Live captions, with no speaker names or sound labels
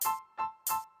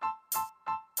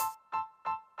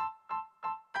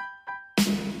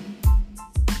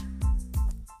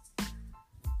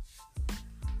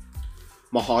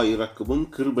மகா இரக்கமும்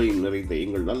கிருபையும் நிறைந்த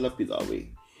எங்கள் நல்ல பிதாவே,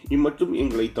 இம்மட்டும்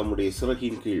எங்களை தம்முடைய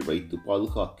சிறகின் கீழ் வைத்து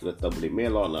பாதுகாக்கிற தம்முடைய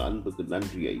மேலான அன்புக்கு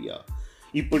நன்றி ஐயா.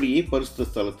 இப்படியே பரிசுத்த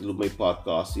ஸ்தலத்தில் உம்மை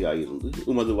பார்க்க ஆசையாயிருந்து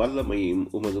உமது வல்லமையையும்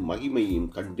உமது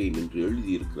மகிமையையும் கண்டேன் என்று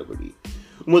எழுதியிருக்கிறபடி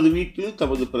உமது வீட்டில்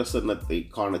தமது பிரசன்னத்தை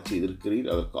காணச் செய்திருக்கிறீர்.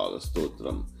 அதற்காக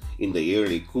ஸ்தோத்திரம். இந்த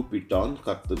ஏழை கூப்பிட்டான்,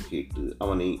 கர்த்தர் கேட்டு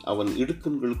அவன்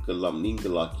இடுக்கண்களுக்கெல்லாம்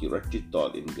நீங்களாக்கி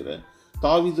ரட்சித்தார் என்கிற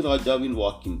தாவீது ராஜாவின்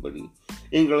வாக்கின்படி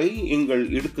எங்களை எங்கள்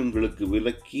இடுக்கண்களுக்கு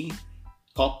விலக்கி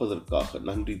காப்பதற்காக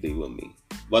நன்றி தெய்வமே.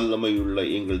 வல்லமையுள்ள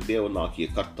எங்கள் தேவனாகிய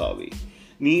கர்த்தாவே,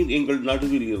 நீர் எங்கள்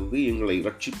நடுவில் இருந்து எங்களை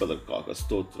ரட்சிப்பதற்காக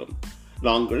ஸ்தோத்திரம்.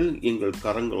 நாங்கள் எங்கள்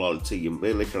கரங்களால் செய்யும்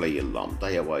வேலைகளை எல்லாம்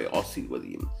தயவாய்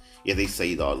ஆசீர்வதியும். எதை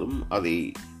செய்தாலும் அதை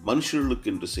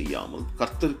மனுஷர்களுக்கென்று செய்யாமல்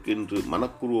கர்த்தருக்கென்று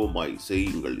மனப்பூர்வமாய்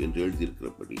செய்யுங்கள் என்று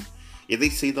எழுதியிருக்கிறபடி எதை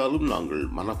செய்தாலும் நாங்கள்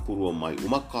மனப்பூர்வமாய்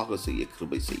உமக்காக செய்ய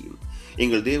கிருபை செய்யும்.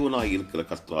 எங்கள் தேவனாய் இருக்கிற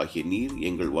கர்த்தராகிய நீர்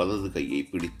எங்கள் வலது கையை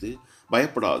பிடித்து,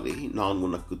 பயப்படாதே, நான்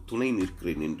உனக்கு துணை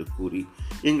நிற்கிறேன் என்று கூறி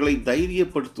எங்களை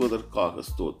தைரியப்படுத்துவதற்காக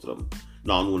ஸ்தோத்திரம்.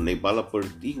 நான் உன்னை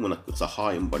பலப்படுத்தி உனக்கு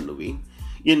சகாயம் பண்ணுவேன்,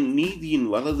 என் நீதியின்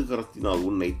வலது கரத்தினால்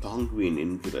உன்னை தாங்குவேன்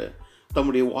என்கிற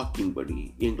தம்முடைய வாக்கின்படி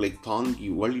எங்களை தாங்கி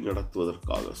வழி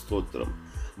நடத்துவதற்காக ஸ்தோத்திரம்.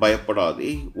 பயப்படாதே,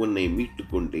 உன்னை மீட்டு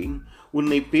கொண்டேன்,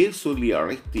 உன்னை பேர் சொல்லி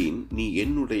அழைத்தேன், நீ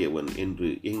என்னுடையவன் என்று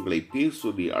எங்களை பேர்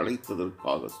சொல்லி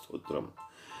அழைத்ததற்காக ஸ்தோத்திரம்.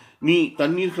 நீ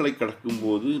தண்ணீர்களை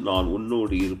கடக்கும்போது நான்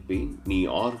உன்னோடு இருப்பேன், நீ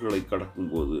ஆறுகளை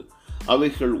கடக்கும்போது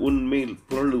அவைகள் உன்மேல்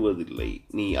புரளுவதில்லை.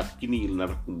 நீ அக்கினியில்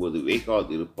நடக்கும்போது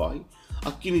வேகாதிருப்பாய்,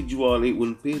 அக்கினி ஜுவாலை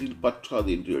உன் பேரில் பற்றாது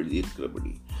என்று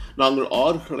எழுதியிருக்கிறபடி நாங்கள்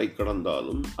ஆறுகளை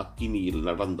கடந்தாலும் அக்கினியில்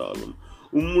நடந்தாலும்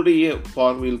உம்முடைய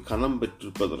பார்வையில் கனம்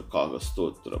பெற்றிருப்பதற்காக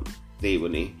ஸ்தோத்திரம்.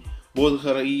 தேவனே,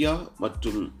 போதகர் ஐயா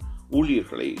மற்றும்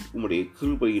ஊழியர்களை உம்முடைய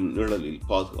கிருபையின் நிழலில்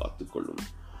பாதுகாத்துக் கொள்ளும்.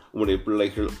 உம்முடைய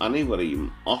பிள்ளைகள் அனைவரையும்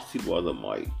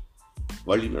ஆசீர்வாதமாய்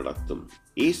வழி நடத்தும்.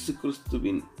 இயேசு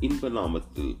கிறிஸ்துவின் இன்ப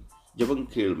நாமத்தில் ஜெபம்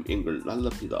கேளும் எங்கள் நல்ல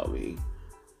பிதாவே.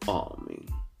 ஆமென்.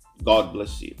 God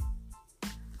bless you.